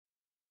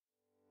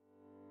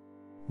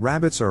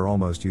Rabbits are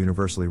almost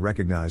universally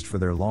recognized for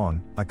their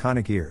long,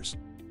 iconic ears.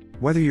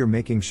 Whether you're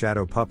making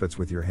shadow puppets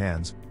with your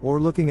hands,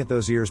 or looking at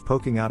those ears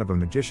poking out of a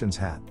magician's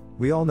hat,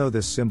 we all know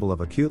this symbol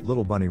of a cute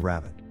little bunny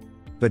rabbit.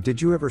 But did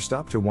you ever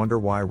stop to wonder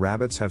why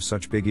rabbits have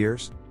such big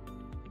ears?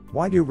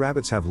 Why do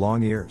rabbits have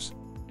long ears?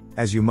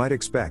 As you might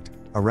expect,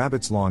 a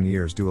rabbit's long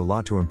ears do a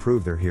lot to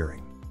improve their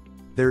hearing.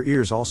 Their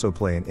ears also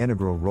play an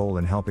integral role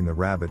in helping the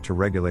rabbit to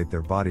regulate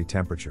their body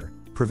temperature,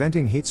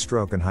 preventing heat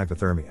stroke and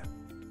hypothermia.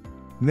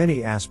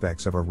 Many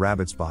aspects of a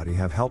rabbit's body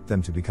have helped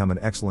them to become an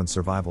excellent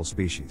survival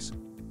species.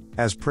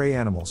 As prey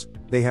animals,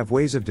 they have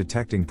ways of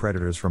detecting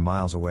predators from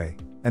miles away,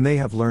 and they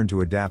have learned to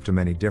adapt to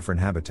many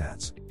different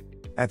habitats.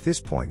 At this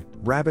point,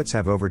 rabbits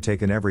have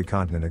overtaken every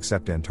continent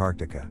except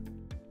Antarctica.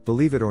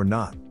 Believe it or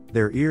not,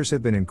 their ears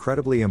have been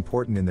incredibly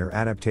important in their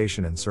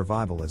adaptation and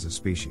survival as a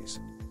species.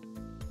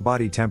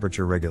 Body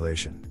temperature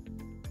regulation.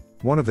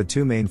 One of the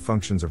two main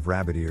functions of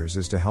rabbit ears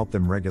is to help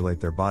them regulate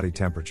their body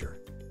temperature.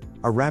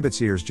 A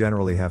rabbit's ears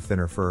generally have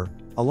thinner fur,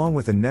 along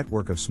with a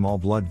network of small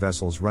blood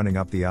vessels running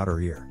up the outer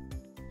ear.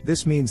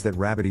 This means that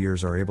rabbit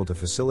ears are able to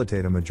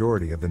facilitate a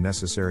majority of the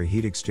necessary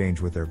heat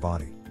exchange with their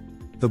body.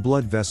 The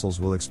blood vessels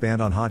will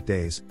expand on hot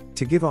days,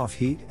 to give off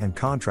heat, and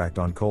contract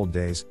on cold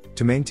days,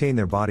 to maintain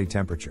their body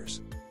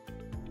temperatures.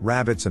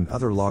 Rabbits and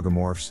other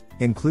logomorphs,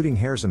 including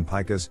hares and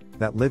pikas,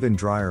 that live in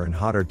drier and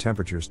hotter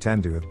temperatures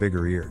tend to have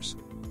bigger ears.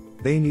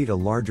 They need a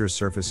larger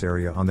surface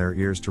area on their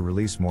ears to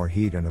release more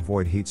heat and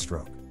avoid heat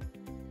stroke.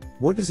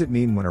 What does it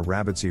mean when a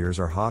rabbit's ears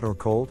are hot or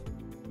cold?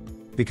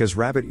 Because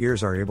rabbit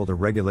ears are able to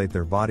regulate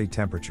their body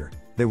temperature,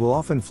 they will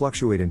often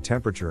fluctuate in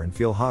temperature and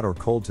feel hot or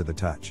cold to the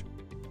touch.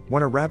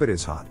 When a rabbit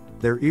is hot,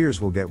 their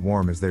ears will get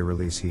warm as they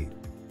release heat.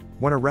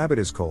 When a rabbit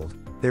is cold,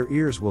 their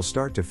ears will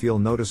start to feel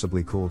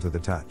noticeably cool to the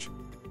touch.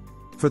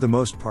 For the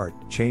most part,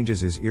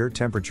 changes in ear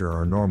temperature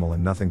are normal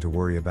and nothing to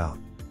worry about.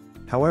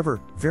 However,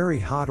 very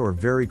hot or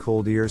very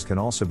cold ears can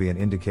also be an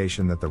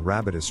indication that the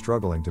rabbit is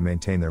struggling to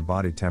maintain their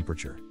body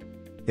temperature.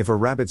 If a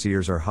rabbit's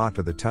ears are hot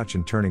to the touch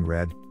and turning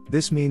red,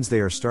 this means they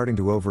are starting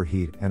to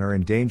overheat and are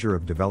in danger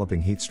of developing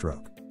heat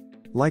stroke.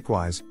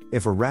 Likewise,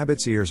 if a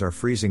rabbit's ears are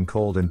freezing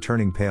cold and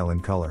turning pale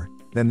in color,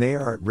 then they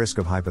are at risk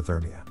of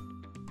hypothermia.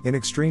 In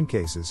extreme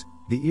cases,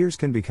 the ears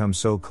can become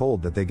so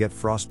cold that they get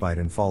frostbite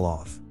and fall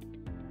off.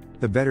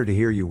 The better to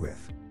hear you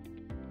with.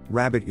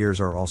 Rabbit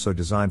ears are also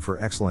designed for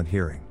excellent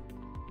hearing.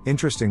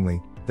 Interestingly,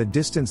 the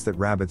distance that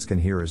rabbits can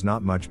hear is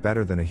not much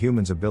better than a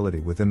human's ability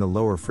within the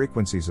lower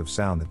frequencies of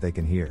sound that they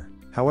can hear.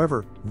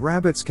 However,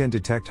 rabbits can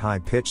detect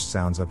high-pitched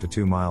sounds up to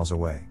 2 miles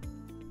away.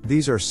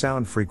 These are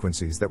sound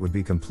frequencies that would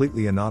be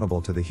completely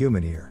inaudible to the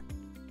human ear.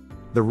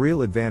 The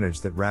real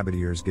advantage that rabbit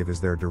ears give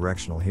is their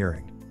directional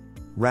hearing.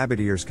 Rabbit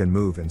ears can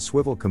move and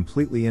swivel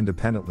completely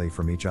independently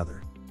from each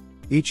other.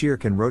 Each ear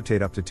can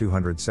rotate up to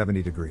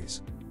 270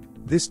 degrees.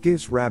 This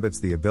gives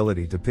rabbits the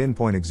ability to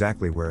pinpoint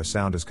exactly where a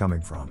sound is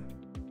coming from.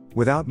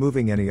 Without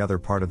moving any other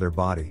part of their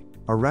body,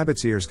 a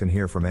rabbit's ears can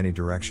hear from any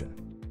direction.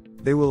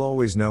 They will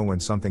always know when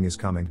something is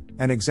coming,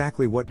 and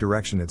exactly what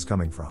direction it's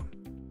coming from.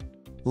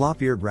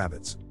 Lop-eared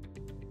rabbits.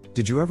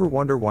 Did you ever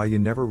wonder why you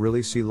never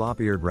really see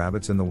lop-eared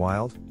rabbits in the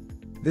wild?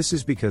 This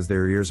is because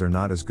their ears are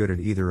not as good at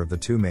either of the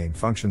two main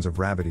functions of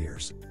rabbit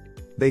ears.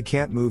 They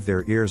can't move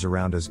their ears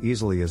around as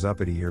easily as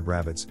uppity-eared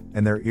rabbits,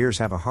 and their ears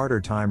have a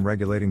harder time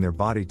regulating their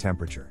body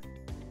temperature.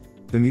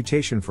 The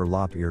mutation for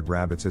lop-eared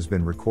rabbits has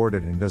been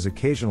recorded and does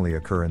occasionally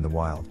occur in the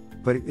wild,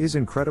 but it is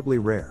incredibly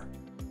rare.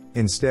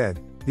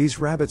 Instead, these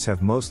rabbits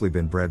have mostly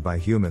been bred by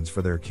humans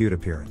for their cute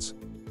appearance.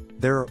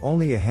 There are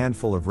only a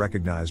handful of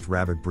recognized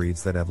rabbit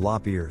breeds that have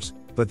lop ears,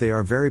 but they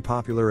are very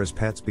popular as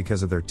pets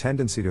because of their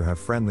tendency to have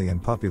friendly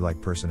and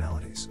puppy-like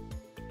personalities.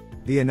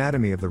 The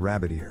anatomy of the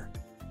rabbit ear.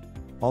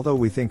 Although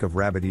we think of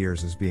rabbit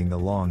ears as being the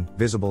long,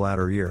 visible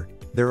outer ear,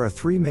 there are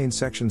 3 main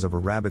sections of a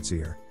rabbit's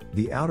ear: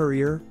 the outer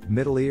ear,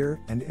 middle ear,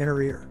 and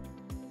inner ear.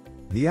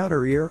 The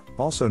outer ear,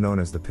 also known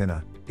as the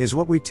pinna, is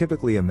what we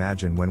typically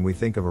imagine when we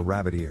think of a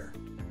rabbit ear.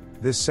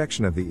 This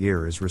section of the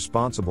ear is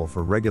responsible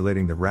for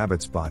regulating the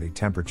rabbit's body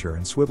temperature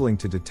and swiveling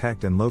to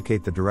detect and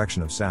locate the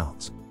direction of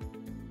sounds.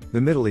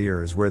 The middle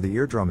ear is where the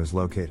eardrum is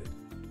located.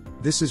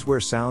 This is where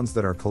sounds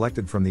that are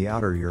collected from the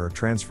outer ear are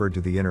transferred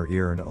to the inner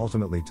ear and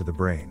ultimately to the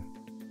brain.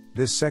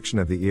 This section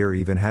of the ear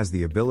even has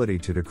the ability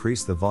to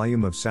decrease the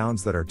volume of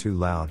sounds that are too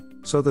loud,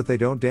 so that they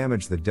don't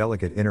damage the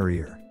delicate inner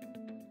ear.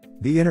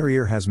 The inner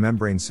ear has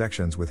membrane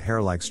sections with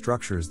hair-like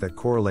structures that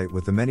correlate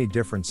with the many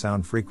different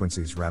sound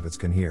frequencies rabbits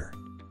can hear.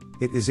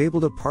 It is able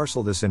to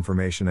parcel this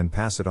information and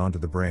pass it on to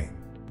the brain.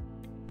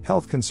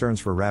 Health concerns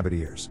for rabbit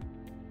ears.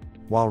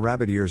 While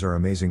rabbit ears are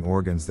amazing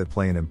organs that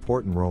play an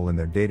important role in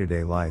their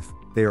day-to-day life,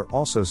 they are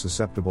also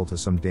susceptible to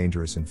some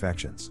dangerous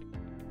infections.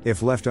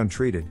 If left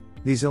untreated,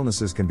 these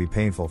illnesses can be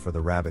painful for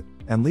the rabbit,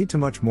 and lead to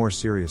much more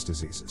serious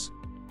diseases.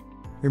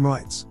 Ear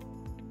mites.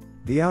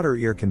 The outer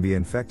ear can be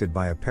infected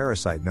by a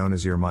parasite known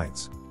as ear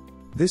mites.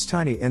 This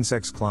tiny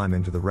insects climb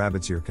into the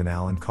rabbit's ear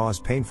canal and cause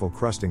painful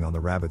crusting on the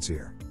rabbit's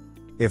ear.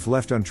 If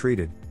left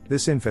untreated,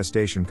 this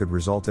infestation could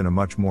result in a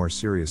much more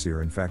serious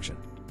ear infection.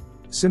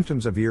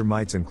 Symptoms of ear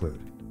mites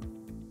include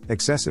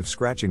excessive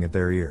scratching at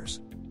their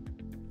ears.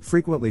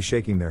 frequently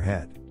shaking their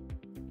head.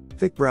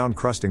 Thick brown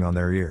crusting on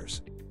their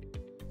ears.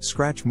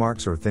 Scratch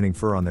marks or thinning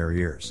fur on their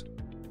ears.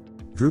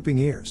 Drooping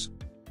ears.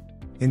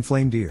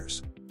 Inflamed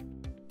ears.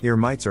 Ear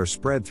mites are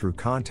spread through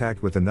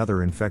contact with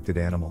another infected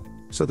animal,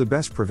 so the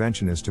best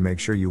prevention is to make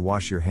sure you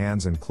wash your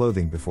hands and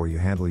clothing before you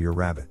handle your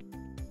rabbit.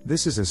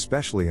 This is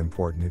especially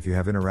important if you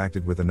have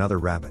interacted with another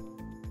rabbit.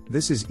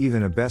 This is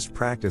even a best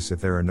practice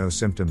if there are no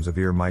symptoms of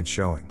ear mites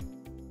showing.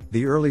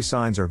 The early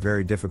signs are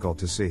very difficult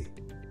to see.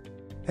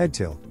 Head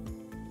tilt.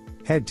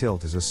 Head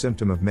tilt is a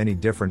symptom of many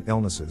different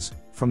illnesses,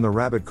 from the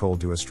rabbit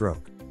cold to a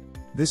stroke.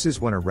 This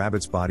is when a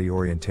rabbit's body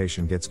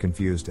orientation gets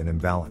confused and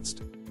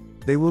imbalanced.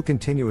 They will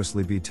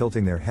continuously be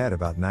tilting their head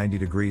about 90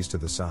 degrees to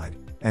the side,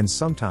 and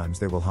sometimes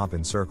they will hop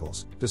in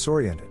circles,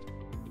 disoriented.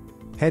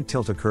 Head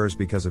tilt occurs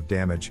because of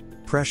damage,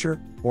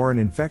 pressure, or an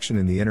infection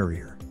in the inner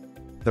ear.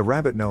 The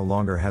rabbit no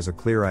longer has a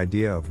clear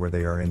idea of where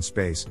they are in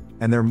space,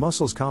 and their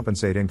muscles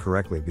compensate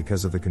incorrectly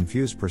because of the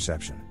confused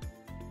perception.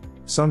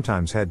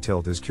 Sometimes head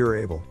tilt is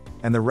curable,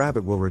 and the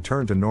rabbit will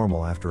return to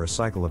normal after a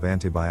cycle of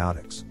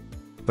antibiotics.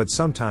 But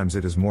sometimes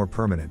it is more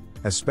permanent,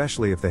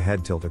 especially if the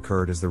head tilt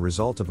occurred as the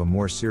result of a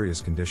more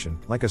serious condition,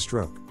 like a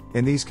stroke.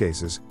 In these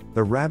cases,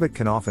 the rabbit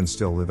can often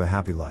still live a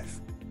happy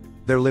life.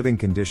 Their living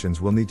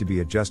conditions will need to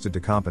be adjusted to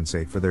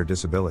compensate for their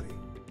disability.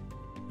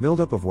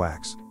 Buildup of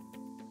wax.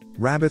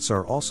 Rabbits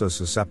are also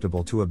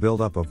susceptible to a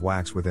buildup of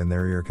wax within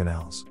their ear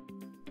canals.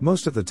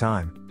 Most of the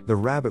time, the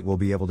rabbit will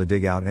be able to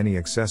dig out any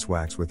excess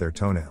wax with their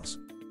toenails.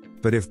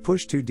 But if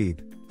pushed too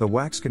deep, the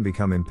wax can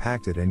become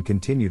impacted and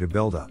continue to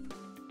build up.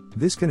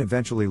 This can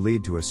eventually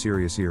lead to a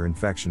serious ear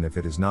infection if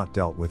it is not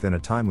dealt with in a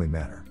timely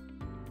manner.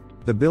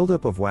 The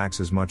buildup of wax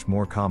is much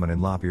more common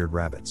in lop-eared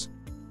rabbits.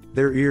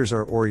 Their ears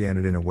are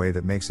oriented in a way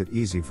that makes it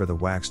easy for the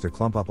wax to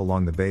clump up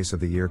along the base of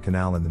the ear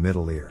canal in the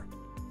middle ear.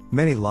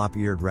 Many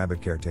lop-eared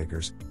rabbit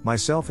caretakers,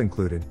 myself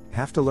included,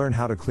 have to learn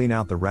how to clean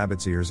out the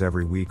rabbit's ears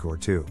every week or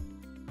two.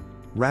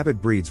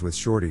 Rabbit breeds with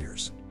short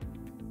ears.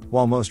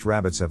 While most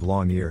rabbits have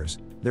long ears,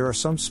 there are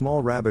some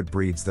small rabbit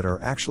breeds that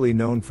are actually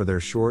known for their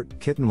short,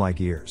 kitten-like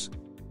ears.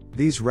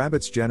 These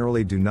rabbits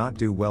generally do not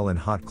do well in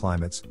hot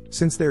climates,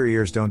 since their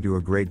ears don't do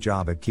a great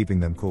job at keeping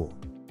them cool.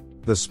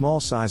 The small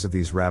size of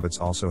these rabbits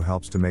also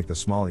helps to make the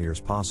small ears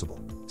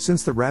possible,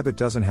 since the rabbit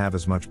doesn't have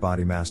as much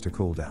body mass to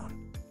cool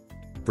down.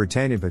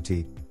 Britannia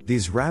petite,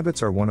 these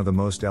rabbits are one of the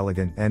most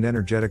elegant and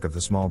energetic of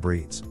the small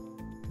breeds.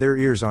 Their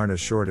ears aren't as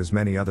short as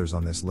many others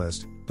on this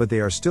list, but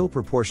they are still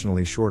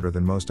proportionally shorter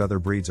than most other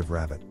breeds of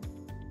rabbit.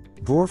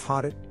 Dwarf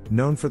Hoddet,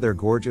 known for their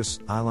gorgeous,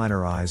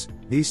 eyeliner eyes,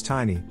 these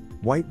tiny,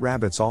 white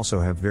rabbits also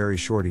have very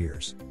short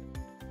ears.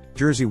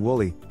 Jersey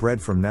Woolly,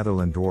 bred from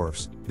Netherland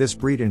dwarfs, this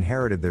breed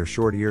inherited their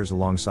short ears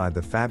alongside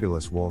the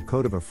fabulous wool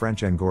coat of a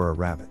French Angora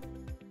rabbit.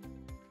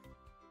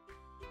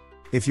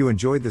 If you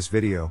enjoyed this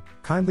video,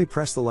 kindly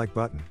press the like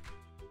button.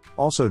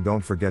 Also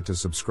don't forget to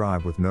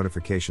subscribe with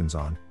notifications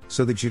on,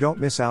 so that you don't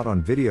miss out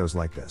on videos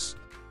like this.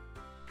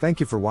 Thank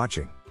you for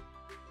watching.